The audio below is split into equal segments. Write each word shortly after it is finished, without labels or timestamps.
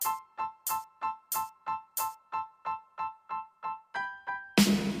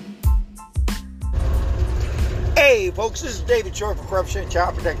Hey folks, this is David Shore for Corruption and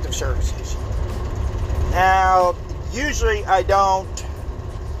Child Protective Services. Now, usually I don't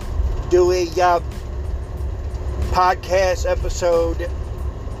do a podcast episode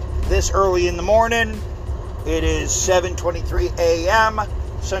this early in the morning. It is 7:23 a.m.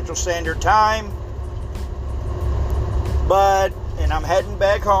 Central Standard Time. And I'm heading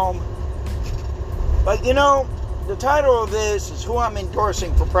back home. But you know, the title of this is Who I'm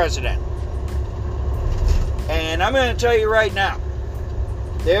Endorsing for President. And I'm going to tell you right now,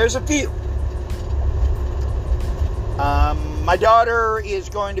 there's a few. My daughter is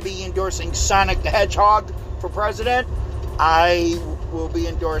going to be endorsing Sonic the Hedgehog for president. I will be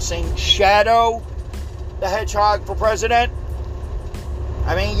endorsing Shadow the Hedgehog for president.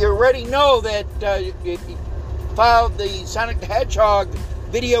 I mean, you already know that if you followed the Sonic the Hedgehog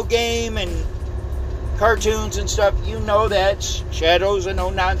video game and cartoons and stuff, you know that Shadow's a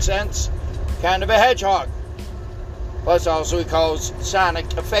no-nonsense kind of a hedgehog. Plus, also, he calls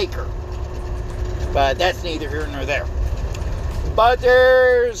Sonic a faker. But that's neither here nor there. But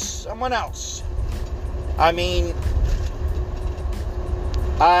there's someone else. I mean,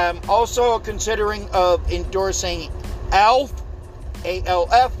 I'm also considering of endorsing Alf,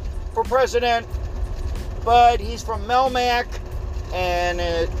 A-L-F, for president. But he's from Melmac, and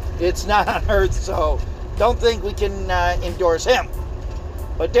it's not on Earth, so don't think we can endorse him.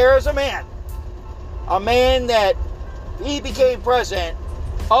 But there is a man that he became president,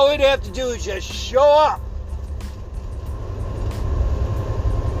 all he'd have to do is just show up.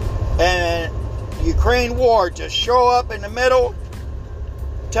 And Ukraine war, just show up in the middle,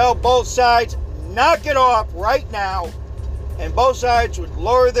 tell both sides, knock it off right now, and both sides would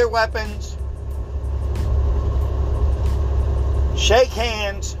lower their weapons, shake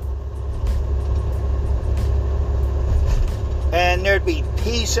hands, and there'd be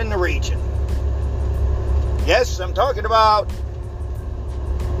peace in the region. Yes, I'm talking about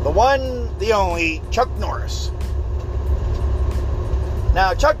the one, the only, Chuck Norris.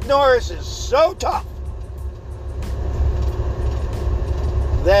 Now, Chuck Norris is so tough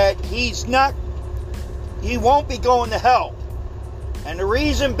that he won't be going to hell. And the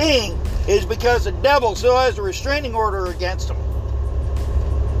reason being is because the devil still has a restraining order against him.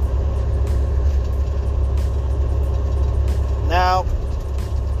 Now,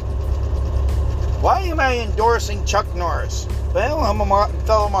 why am I endorsing Chuck Norris? Well, I'm a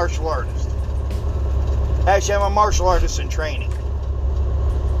fellow martial artist. Actually, I'm a martial artist in training.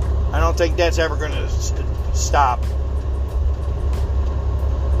 I don't think that's ever going to stop.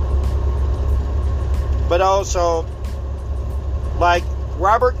 But also, like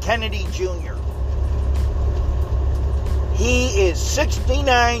Robert Kennedy Jr. He is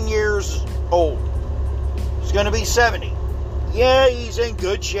 69 years old. He's going to be 70. Yeah, he's in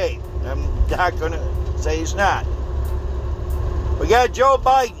good shape. I'm not going to say he's not. We got Joe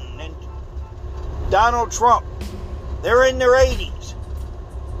Biden and Donald Trump. They're in their 80s.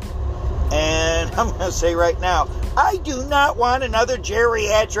 And I'm going to say right now, I do not want another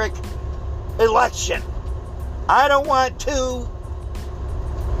geriatric election. I don't want two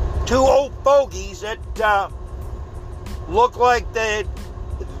old fogies that look like they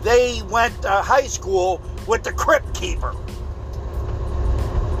went to high school with the Crypt Keeper.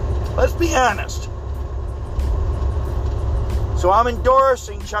 Let's be honest. So I'm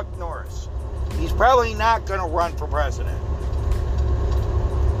endorsing Chuck Norris. He's probably not going to run for president.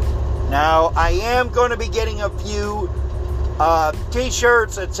 Now, I am going to be getting a few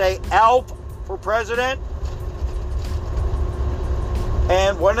t-shirts that say Alf for president.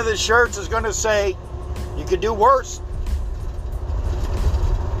 And one of the shirts is going to say, you could do worse.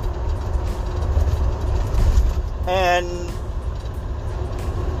 And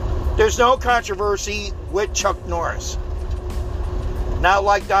there's no controversy with Chuck Norris. Not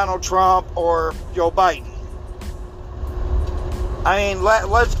like Donald Trump or Joe Biden. I mean,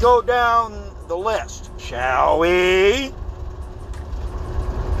 let's go down the list, shall we?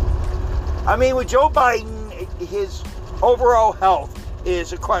 I mean, with Joe Biden, his overall health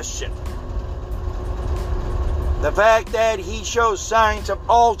is a question. The fact that he shows signs of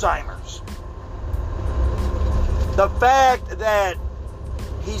Alzheimer's. The fact that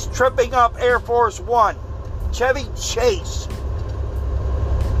he's tripping up Air Force One. Chevy Chase.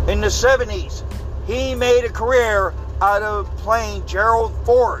 In the 70s, he made a career out of playing Gerald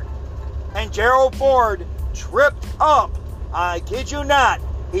Ford. And Gerald Ford tripped up, I kid you not,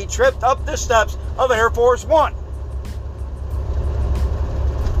 he tripped up the steps of Air Force One.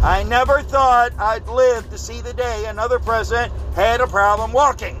 I never thought I'd live to see the day another president had a problem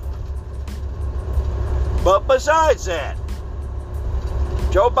walking. But besides that,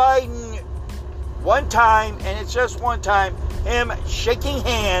 Joe Biden one time, and it's just one time, him shaking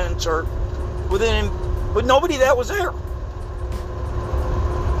hands or with nobody that was there.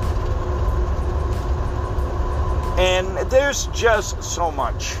 And there's just so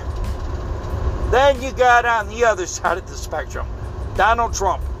much. Then you got on the other side of the spectrum, Donald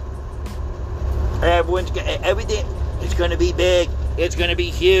Trump. Everything is going to be big. It's going to be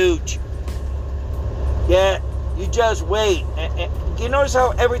huge. Yeah, you just wait. And you notice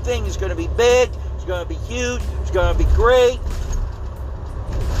how everything is going to be big. It's going to be huge. It's going to be great.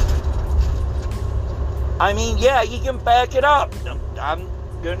 I mean, yeah, he can back it up. I'm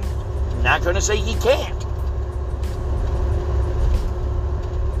not going to say he can't.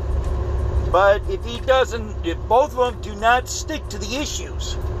 But if he doesn't, if both of them do not stick to the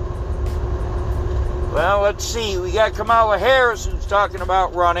issues, well, let's see. We got Kamala Harris who's talking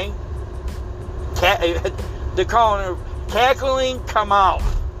about running. They're calling her Cackling Kamala.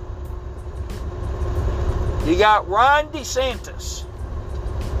 You got Ron DeSantis.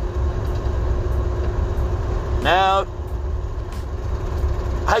 Now,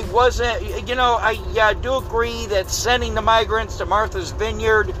 I do agree that sending the migrants to Martha's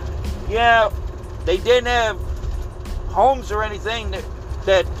Vineyard, yeah, they didn't have homes or anything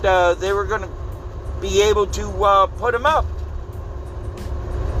that they were going to be able to put them up.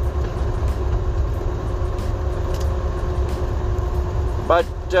 But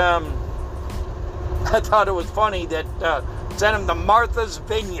I thought it was funny that sent them to Martha's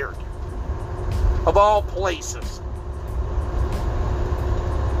Vineyard, of all places.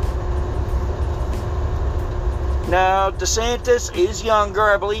 Now, DeSantis is younger.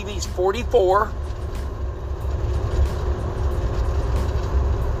 I believe he's 44.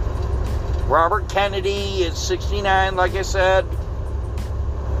 Robert Kennedy is 69, like I said.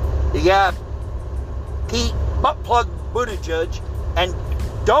 You got Pete Buttplug Buttigieg. And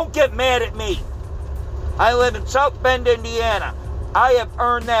don't get mad at me. I live in South Bend, Indiana. I have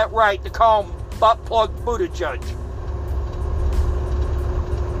earned that right to call him Buttplug Buttigieg.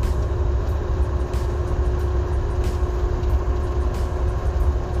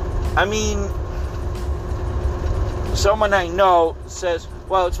 I mean, someone I know says,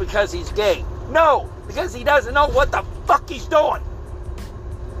 well, it's because he's gay. No, because he doesn't know what the fuck he's doing.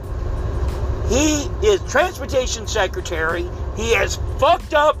 He is Transportation Secretary. He has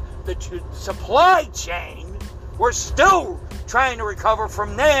fucked up the supply chain. We're still trying to recover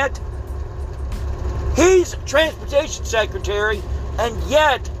from that. He's Transportation Secretary, and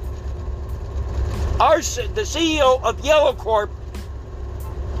yet the CEO of Yellow Corp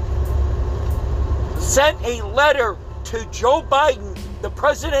sent a letter to Joe Biden, the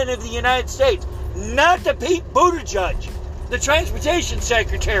President of the United States, not to Pete Buttigieg, the Transportation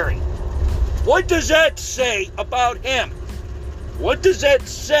Secretary. What does that say about him? What does that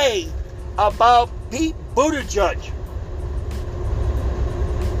say about Pete Buttigieg?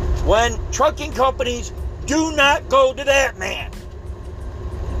 When trucking companies do not go to that man.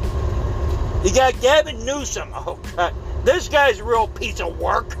 You got Gavin Newsom. Oh, God. This guy's a real piece of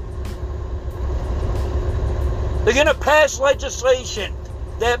work. They're going to pass legislation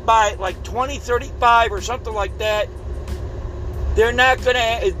that by like 2035 or something like that, they're not going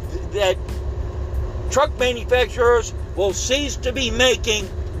to, that truck manufacturers will cease to be making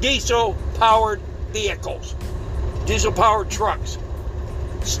diesel-powered vehicles, diesel-powered trucks.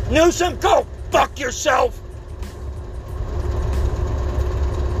 Newsom, go fuck yourself.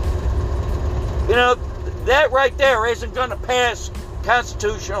 You know, that right there isn't going to pass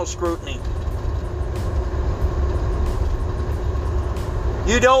constitutional scrutiny.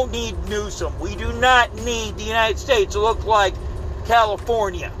 You don't need Newsom. We do not need the United States to look like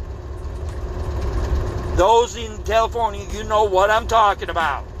California. Those in California, you know what I'm talking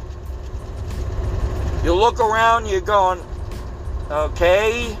about. You look around, you're going,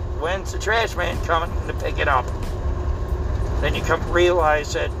 okay, when's the trash man coming to pick it up? Then you come to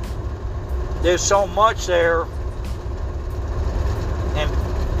realize that there's so much there,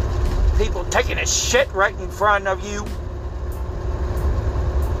 and people taking a shit right in front of you.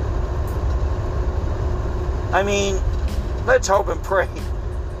 I mean, let's hope and pray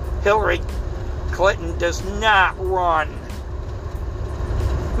Hillary Clinton does not run.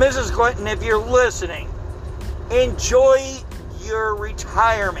 Mrs. Clinton, if you're listening, enjoy your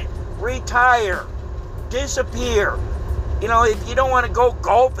retirement. Retire. Disappear. You know, if you don't want to go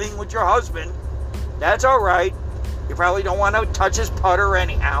golfing with your husband, that's all right. You probably don't want to touch his putter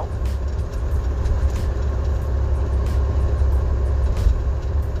anyhow.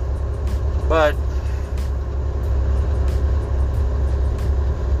 But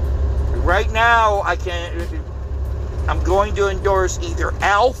right now, I'm going to endorse either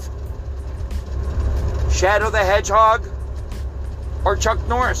ALF Shadow the Hedgehog or Chuck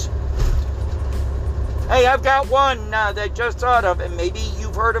Norris? Hey, I've got one that I just thought of, and maybe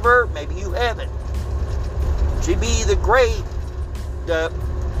you've heard of her, maybe you haven't. She'd be the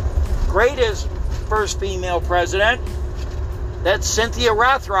greatest first female president. That's Cynthia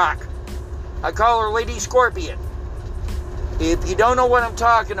Rothrock. I call her Lady Scorpion. If you don't know what I'm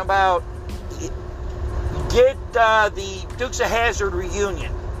talking about, get the Dukes of Hazzard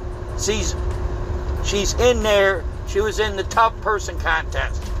reunion. She's in there. She was in the tough person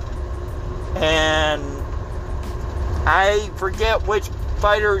contest. And I forget which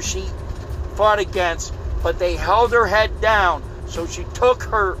fighter she fought against, but they held her head down, so she took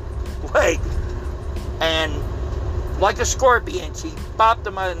her leg and, like a scorpion, she bopped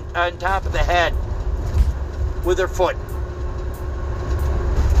him on top of the head with her foot.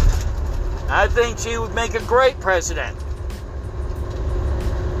 I think she would make a great president.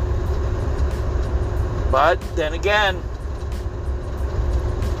 But then again,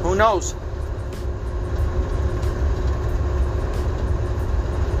 who knows?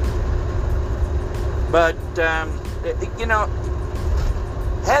 But,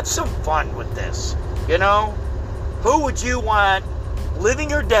 have some fun with this. Who would you want,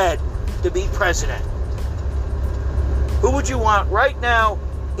 living or dead, to be president? Who would you want right now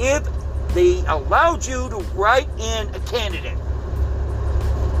if they allowed you to write in a candidate?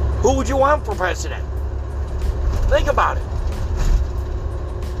 Who would you want for president? Think about it.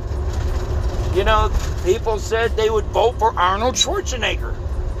 People said they would vote for Arnold Schwarzenegger,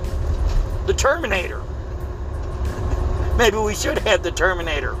 the Terminator. Maybe we should have the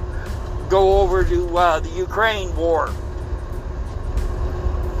Terminator go over to the Ukraine war.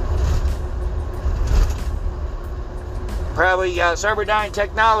 Probably Cyberdyne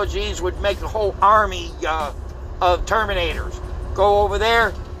Technologies would make a whole army of Terminators. Go over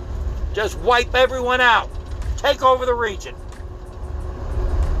there, just wipe everyone out. Take over the region.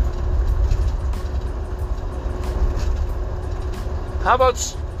 How about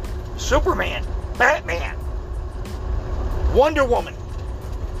Superman, Batman, Wonder Woman,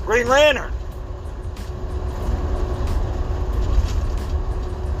 Green Lantern?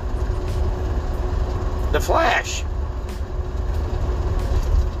 The Flash.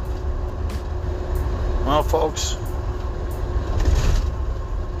 Well, folks,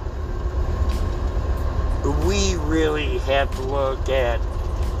 we really have to look at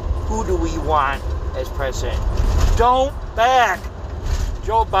who do we want as president. Don't back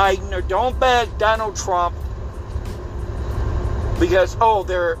Joe Biden or don't back Donald Trump because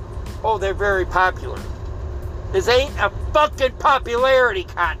they're very popular. This ain't a fucking popularity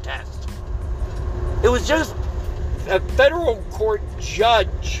contest. It was just a federal court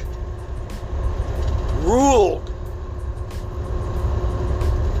judge ruled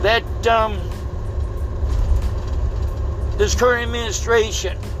that this current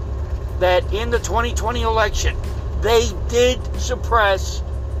administration, that in the 2020 election, they did suppress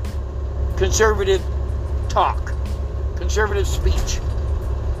conservative talk, conservative speech.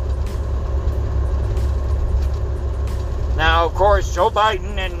 Now, of course, Joe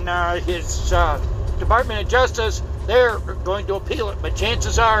Biden and his Department of Justice, they're going to appeal it, but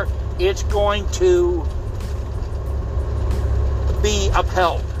chances are it's going to be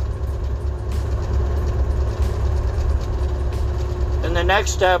upheld. And the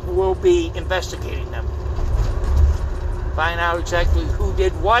next step will be investigating them. Find out exactly who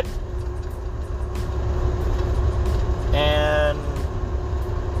did what. And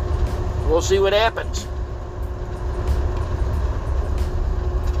we'll see what happens.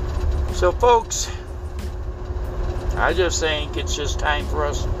 So, folks, I just think it's just time for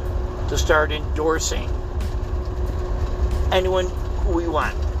us to start endorsing anyone who we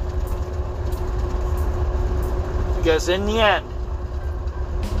want. Because in the end,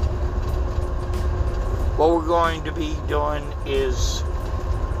 what we're going to be doing is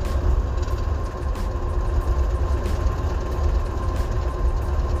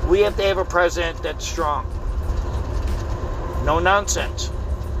we have to have a president that's strong. No nonsense.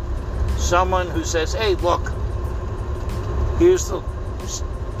 Someone who says, hey, look, here's the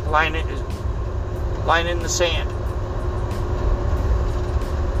line in the sand.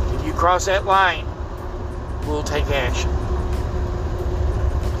 If you cross that line, we'll take action.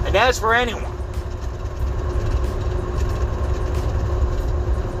 And as for anyone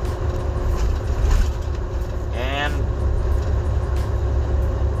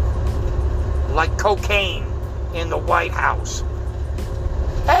like cocaine in the White House.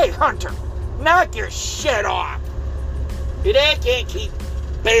 Hey, Hunter, knock your shit off. Your dad can't keep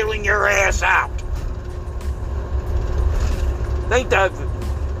bailing your ass out. Think that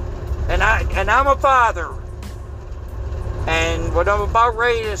And I'm a father. And what I'm about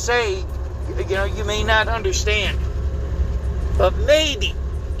ready to say, you may not understand. But maybe,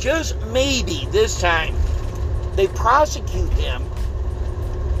 just maybe this time, they prosecute him.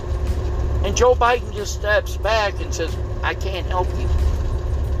 And Joe Biden just steps back and says, I can't help you.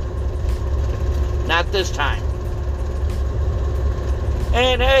 Not this time.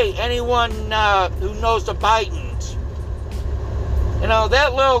 And hey, anyone who knows the Bidens,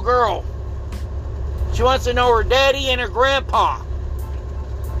 that little girl, she wants to know her daddy and her grandpa.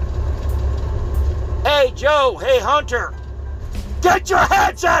 Hey, Joe, hey, Hunter, get your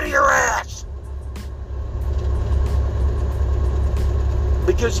heads out of your ass!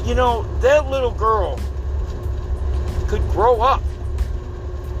 Because, that little girl could grow up.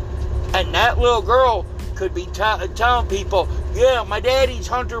 And that little girl could be telling people, yeah, my daddy's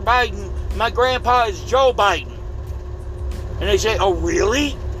Hunter Biden, my grandpa is Joe Biden. And they say, oh,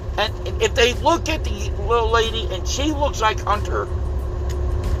 really? And if they look at the little lady and she looks like Hunter,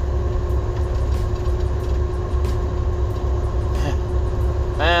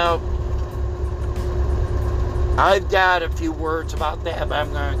 well, I've got a few words about that, but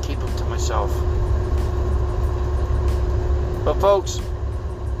I'm going to keep them to myself. But folks,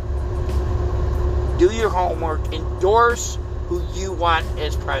 do your homework. Endorse who you want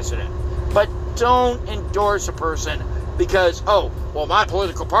as president. But don't endorse a person because, my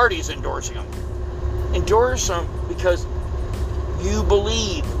political party is endorsing him. Endorse him because you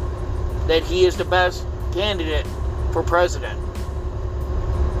believe that he is the best candidate for president.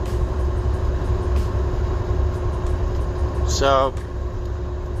 So,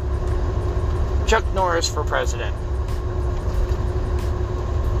 Chuck Norris for president.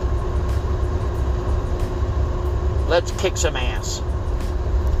 Let's kick some ass.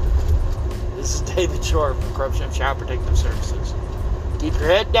 This is David Shore from Corruption of Child Protective Services. Keep your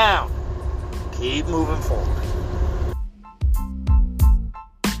head down. Keep moving forward.